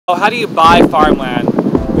How do you buy farmland?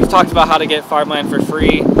 We've talked about how to get farmland for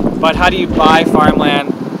free, but how do you buy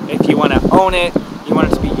farmland if you want to own it, you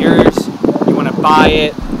want it to be yours, you want to buy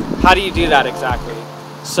it? How do you do that exactly?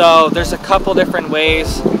 So there's a couple different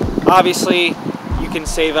ways. Obviously, you can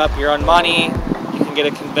save up your own money. You can get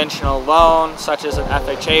a conventional loan, such as an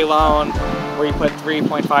FHA loan, where you put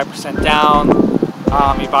 3.5% down,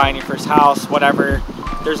 you buy in your first house, whatever.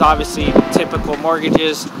 There's obviously typical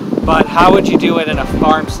mortgages, but how would you do it in a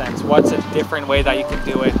farm sense? What's a different way that you can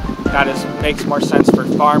do it that makes more sense for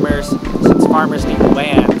farmers, since farmers need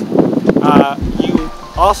land? You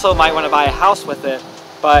also might want to buy a house with it,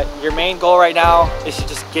 but your main goal right now is to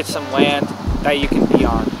just get some land that you can be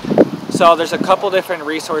on. So there's a couple different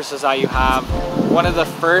resources that you have. One of the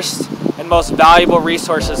first and most valuable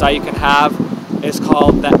resources that you can have is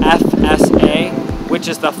called the FSA, which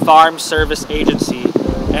is the Farm Service Agency.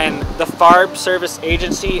 And the Farm Service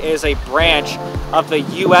Agency is a branch of the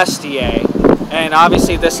USDA. And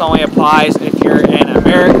obviously this only applies if you're in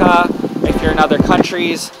America. If you're in other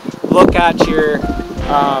countries, look at your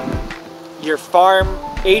farm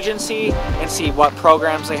agency and see what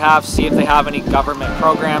programs they have, see if they have any government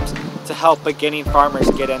programs to help beginning farmers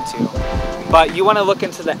get into. But you want to look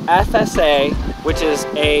into the FSA, which is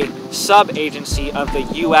a sub-agency of the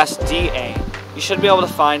USDA. You should be able to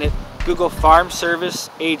find it. Google Farm Service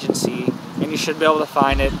Agency and you should be able to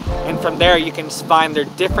find it. And from there you can find their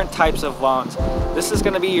different types of loans. This is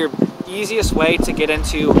going to be your easiest way to get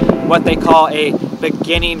into what they call a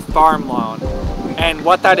beginning farm loan. And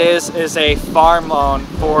what that is a farm loan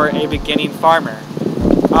for a beginning farmer.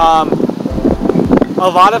 A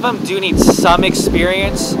lot of them do need some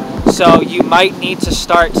experience, so you might need to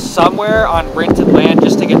start somewhere on rented land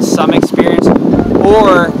just to get some experience,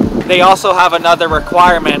 or they also have another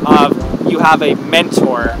requirement of you have a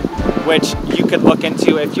mentor, which you could look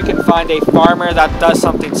into if you can find a farmer that does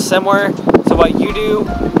something similar to what you do,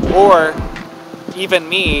 or even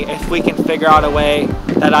me, if we can figure out a way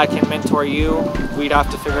that I can mentor you, we'd have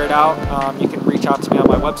to figure it out. You can reach out to me on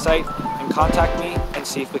my website and contact me and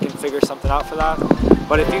see if we can figure something out for that.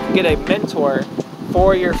 But if you can get a mentor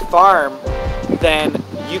for your farm, then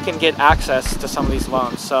you can get access to some of these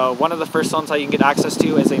loans. So one of the first loans that you can get access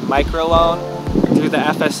to is a microloan through the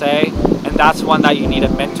FSA, and that's one that you need a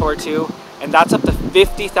mentor to, and that's up to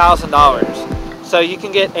 $50,000. So you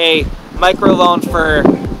can get a microloan for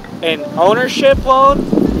an ownership loan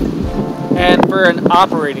and for an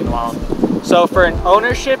operating loan. So for an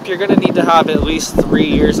ownership, you're going to need to have at least 3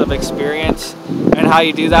 years of experience. And how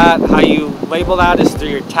you do that, how you label that, is through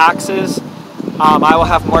your taxes. I will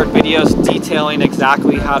have more videos detailing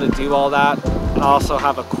exactly how to do all that. And I also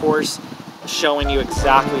have a course showing you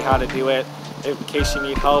exactly how to do it in case you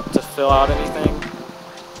need help to fill out anything.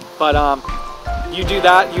 But you do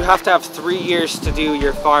that, you have to have 3 years to do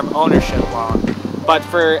your farm ownership loan. But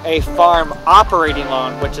for a farm operating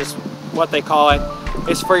loan, which is what they call it,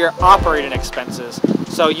 is for your operating expenses.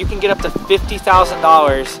 So you can get up to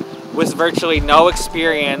 $50,000 with virtually no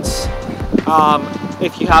experience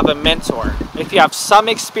if you have a mentor. If you have some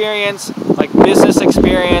experience, like business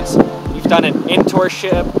experience, you've done an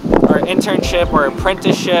internship or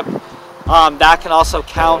apprenticeship, that can also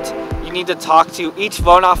count. You need to talk to, each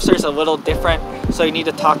loan officer is a little different, so you need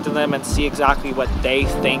to talk to them and see exactly what they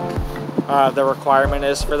think the requirement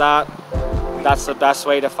is for that. That's the best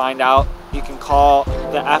way to find out. You can call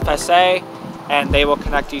the FSA and they will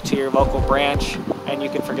connect you to your local branch and you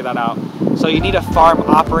can figure that out. So you need a farm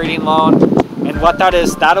operating loan, and what that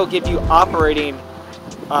is, that'll give you operating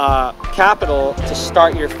capital to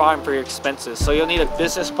start your farm for your expenses. So you'll need a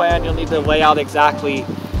business plan, you'll need to lay out exactly,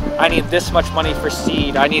 I need this much money for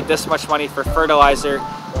seed, I need this much money for fertilizer,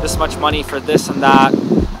 this much money for this and that,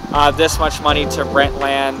 this much money to rent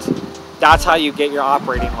land. That's how you get your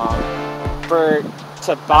operating loan.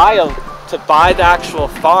 To buy the actual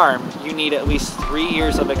farm, you need at least 3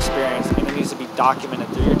 years of experience, and it needs to be documented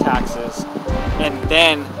through your taxes. And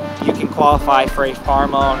then you can qualify for a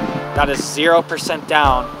farm loan that is 0%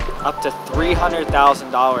 down, up to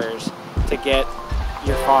 $300,000 to get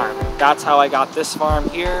your farm. That's how I got this farm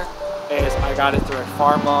here, is I got it through a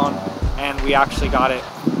farm loan, and we actually got it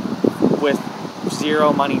with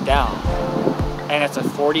 0 money down. And it's a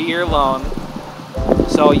 40-year loan,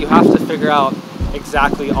 so you have to figure out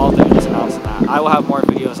exactly all the ins and outs of that. I will have more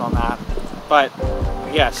videos on that. But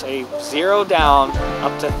yes, a 0 down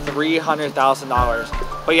up to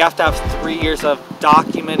 $300,000. But you have to have 3 years of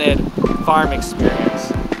documented farm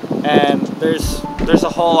experience. And there's a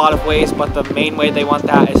whole lot of ways, but the main way they want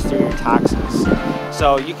that is through your taxes.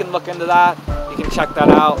 So you can look into that, you can check that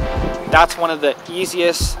out. That's one of the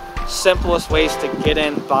easiest, simplest ways to get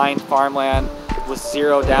in buying farmland with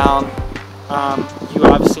 0 down. You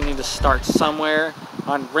obviously need to start somewhere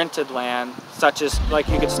on rented land, such as, like,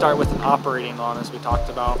 you could start with an operating loan, as we talked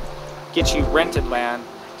about, get you rented land,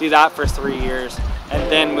 do that for 3 years,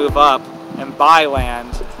 and then move up and buy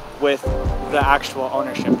land with the actual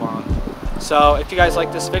ownership loan. So if you guys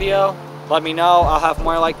like this video, let me know. I'll have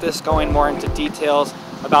more like this, going more into details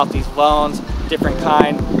about these loans, different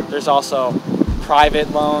kind. There's also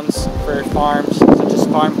private loans for farms, such as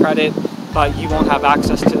farm credit, but you won't have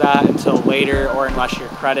access to that until later, or unless your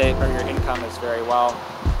credit or your income is very well.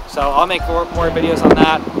 So I'll make more videos on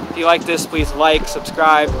that. If you like this, please like,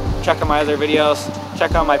 subscribe, check out my other videos,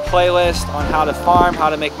 check out my playlist on how to farm, how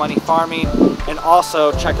to make money farming, and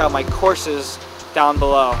also check out my courses down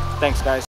below. Thanks, guys.